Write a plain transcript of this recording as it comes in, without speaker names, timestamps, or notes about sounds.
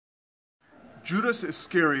Judas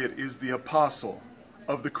Iscariot is the apostle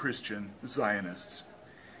of the Christian Zionists.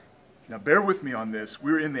 Now bear with me on this.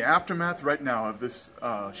 We're in the aftermath right now of this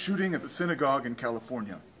shooting at the synagogue in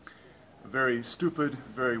California. A very stupid,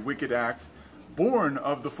 very wicked act, born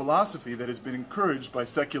of the philosophy that has been encouraged by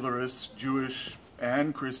secularists, Jewish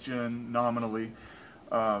and Christian nominally,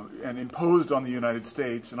 and imposed on the United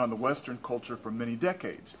States and on the Western culture for many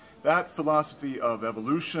decades. That philosophy of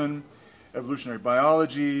evolution, evolutionary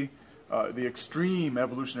biology, the extreme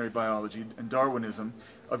evolutionary biology and Darwinism,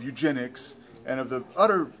 of eugenics, and of the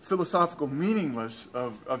utter philosophical meaninglessness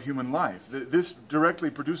of human life. This directly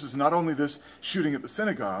produces not only this shooting at the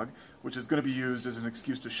synagogue, which is going to be used as an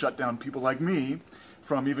excuse to shut down people like me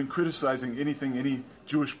from even criticizing anything any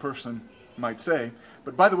Jewish person might say,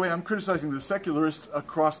 but by the way, I'm criticizing the secularists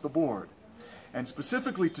across the board. And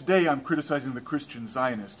specifically today, I'm criticizing the Christian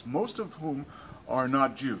Zionists, most of whom are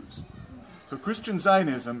not Jews. So Christian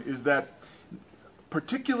Zionism is that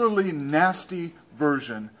particularly nasty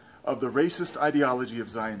version of the racist ideology of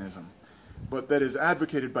Zionism, but that is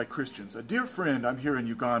advocated by Christians. A dear friend, I'm here in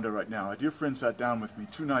Uganda right now, a dear friend sat down with me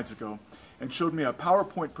 2 nights ago and showed me a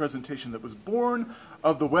PowerPoint presentation that was born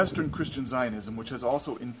of the Western Christian Zionism, which has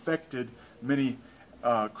also infected many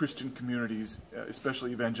Christian communities,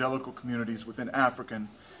 especially evangelical communities within African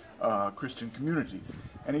Christian communities.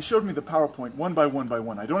 And he showed me the PowerPoint one by one by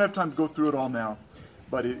one. I don't have time to go through it all now,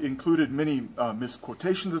 but it included many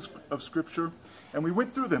misquotations of Scripture, and we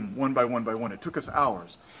went through them one by one by one. It took us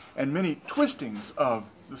hours. And many twistings of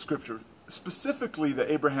the Scripture, specifically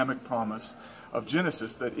the Abrahamic promise of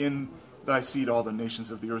Genesis that in thy seed all the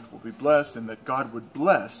nations of the earth will be blessed, and that God would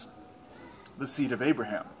bless the seed of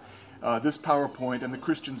Abraham. This PowerPoint and the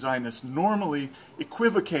Christian Zionists normally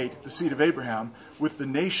equivocate the seed of Abraham with the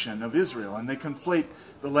nation of Israel, and they conflate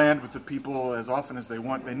the land with the people as often as they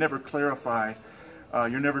want. They never clarify.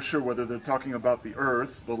 You're never sure whether they're talking about the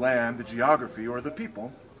earth, the land, the geography, or the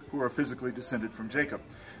people who are physically descended from Jacob.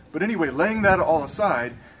 But anyway, laying that all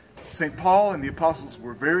aside, St. Paul and the apostles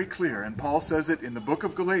were very clear, and Paul says it in the book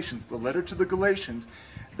of Galatians, the letter to the Galatians,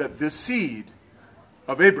 that this seed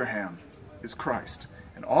of Abraham is Christ.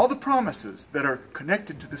 And all the promises that are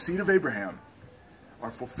connected to the seed of Abraham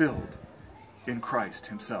are fulfilled in Christ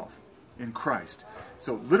himself. In Christ.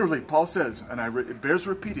 So literally, Paul says, and it bears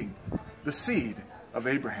repeating, the seed of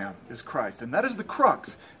Abraham is Christ. And that is the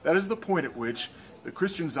crux. That is the point at which the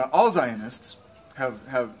Christians, all Zionists,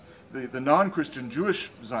 the non-Christian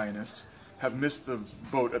Jewish Zionists have missed the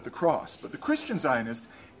boat at the cross. But the Christian Zionists,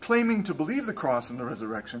 claiming to believe the cross and the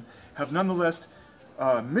resurrection, have nonetheless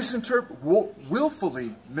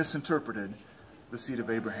willfully misinterpreted the seed of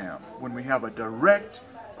Abraham, when we have a direct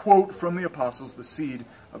quote from the apostles, the seed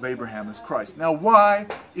of Abraham is Christ. Now, why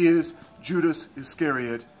is Judas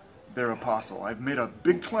Iscariot their apostle? I've made a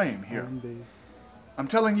big claim here. I'm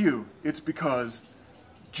telling you, it's because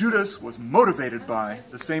Judas was motivated by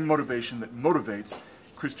the same motivation that motivates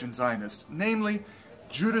Christian Zionists. Namely,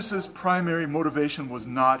 Judas's primary motivation was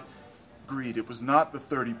not greed. It was not the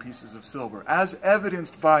 30 pieces of silver, as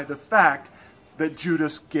evidenced by the fact that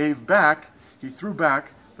Judas gave back, he threw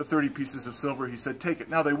back the 30 pieces of silver. He said, take it.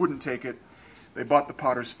 Now they wouldn't take it. They bought the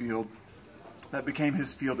potter's field. That became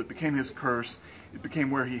his field. It became his curse. It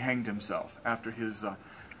became where he hanged himself after his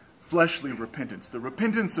fleshly repentance. The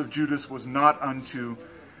repentance of Judas was not unto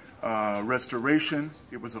restoration.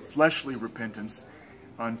 It was a fleshly repentance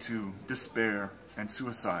unto despair and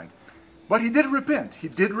suicide. But he did repent. He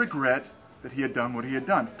did regret that he had done what he had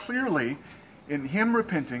done. Clearly, in him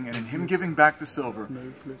repenting and in him giving back the silver,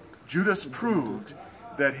 Judas proved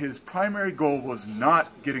that his primary goal was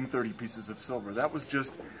not getting 30 pieces of silver. That was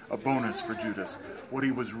just a bonus for Judas. What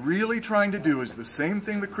he was really trying to do is the same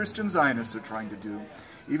thing the Christian Zionists are trying to do,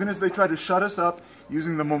 even as they try to shut us up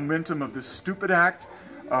using the momentum of this stupid act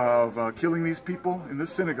of killing these people in the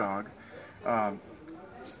synagogue.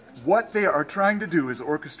 What they are trying to do is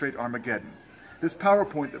orchestrate Armageddon. This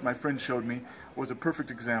PowerPoint that my friend showed me was a perfect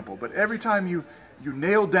example. But every time you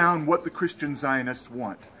nail down what the Christian Zionists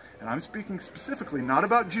want, and I'm speaking specifically not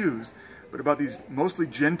about Jews, but about these mostly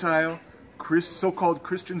Gentile, so-called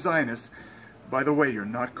Christian Zionists. By the way, you're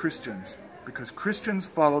not Christians, because Christians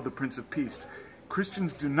follow the Prince of Peace.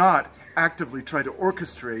 Christians do not actively try to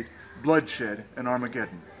orchestrate bloodshed and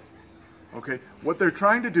Armageddon. Okay? What they're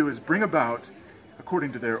trying to do is bring about,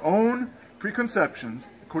 according to their own preconceptions,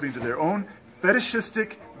 according to their own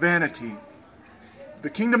fetishistic vanity, the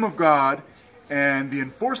kingdom of God and the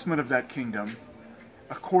enforcement of that kingdom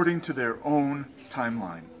according to their own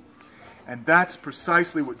timeline. And that's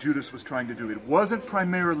precisely what Judas was trying to do. It wasn't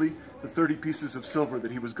primarily the 30 pieces of silver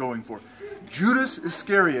that he was going for. Judas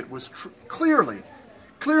Iscariot was clearly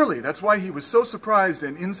Clearly, that's why he was so surprised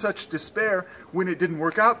and in such despair when it didn't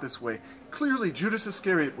work out this way. Clearly, Judas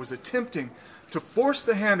Iscariot was attempting to force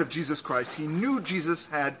the hand of Jesus Christ. He knew Jesus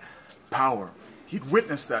had power. He'd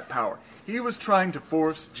witnessed that power. He was trying to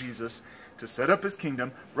force Jesus to set up his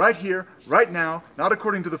kingdom right here, right now, not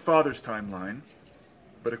according to the Father's timeline,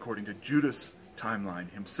 but according to Judas'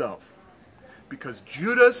 timeline himself. Because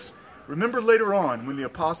Judas, remember later on when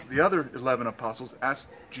the other 11 apostles asked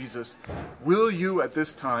Jesus, will you at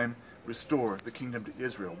this time restore the kingdom to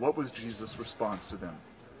Israel? What was Jesus' response to them?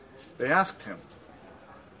 They asked him,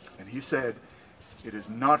 and he said, it is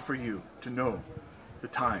not for you to know the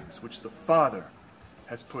times which the Father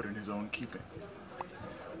has put in his own keeping.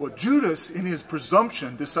 Well, Judas, in his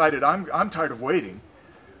presumption, decided, I'm tired of waiting.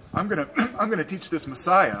 I'm gonna teach this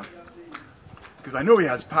Messiah, because I know he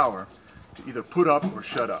has power, to either put up or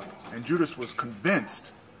shut up. And Judas was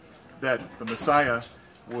convinced that the Messiah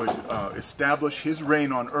would establish his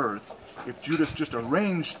reign on earth if Judas just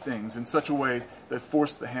arranged things in such a way that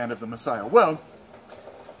forced the hand of the Messiah. Well,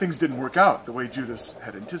 things didn't work out the way Judas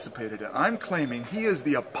had anticipated it. I'm claiming he is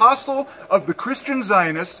the apostle of the Christian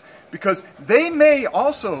Zionists because they may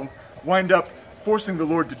also wind up forcing the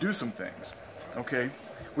Lord to do some things, okay?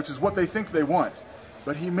 Which is what they think they want.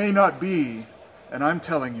 But he may not be, and I'm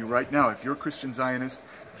telling you right now, if you're a Christian Zionist,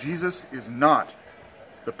 Jesus is not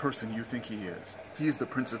the person you think he is. He is the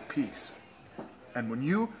Prince of Peace. And when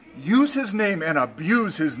you use his name and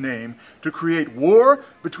abuse his name to create war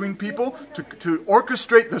between people, to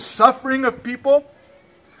orchestrate the suffering of people,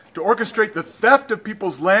 to orchestrate the theft of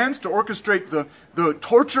people's lands, to orchestrate the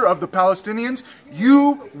torture of the Palestinians,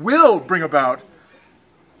 you will bring about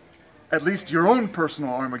at least your own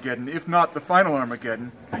personal Armageddon, if not the final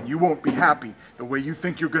Armageddon, and you won't be happy the way you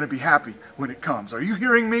think you're going to be happy when it comes. Are you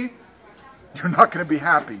hearing me? You're not going to be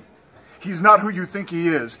happy. He's not who you think he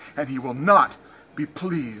is, and he will not be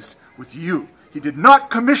pleased with you. He did not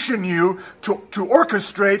commission you to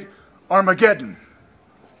orchestrate Armageddon.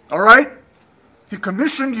 All right? He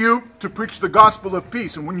commissioned you to preach the gospel of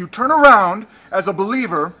peace. And when you turn around as a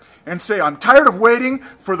believer and say, I'm tired of waiting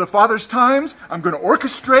for the Father's times, I'm going to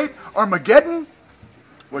orchestrate Armageddon,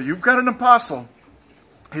 well, you've got an apostle.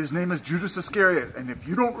 His name is Judas Iscariot. And if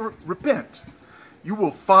you don't repent, you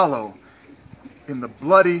will follow in the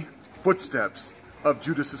bloody footsteps of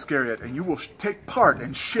Judas Iscariot, and you will take part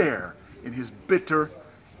and share in his bitter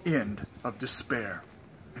end of despair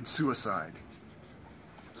and suicide.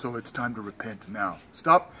 So it's time to repent now.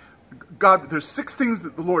 Stop. God, there's 6 things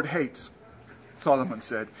that the Lord hates, Solomon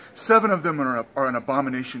said. 7 of them are an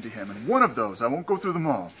abomination to him. And one of those, I won't go through them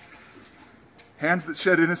all. Hands that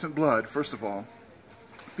shed innocent blood, first of all.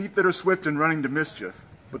 Feet that are swift in running to mischief.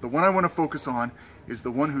 But the one I want to focus on is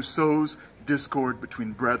the one who sows discord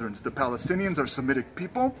between brethren. The Palestinians are Semitic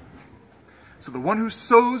people. So the one who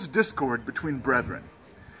sows discord between brethren.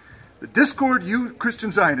 The discord you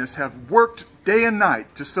Christian Zionists have worked day and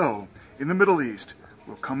night to sow in the Middle East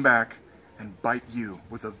will come back and bite you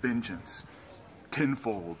with a vengeance,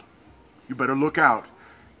 tenfold. You better look out.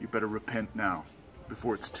 You better repent now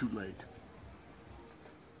before it's too late.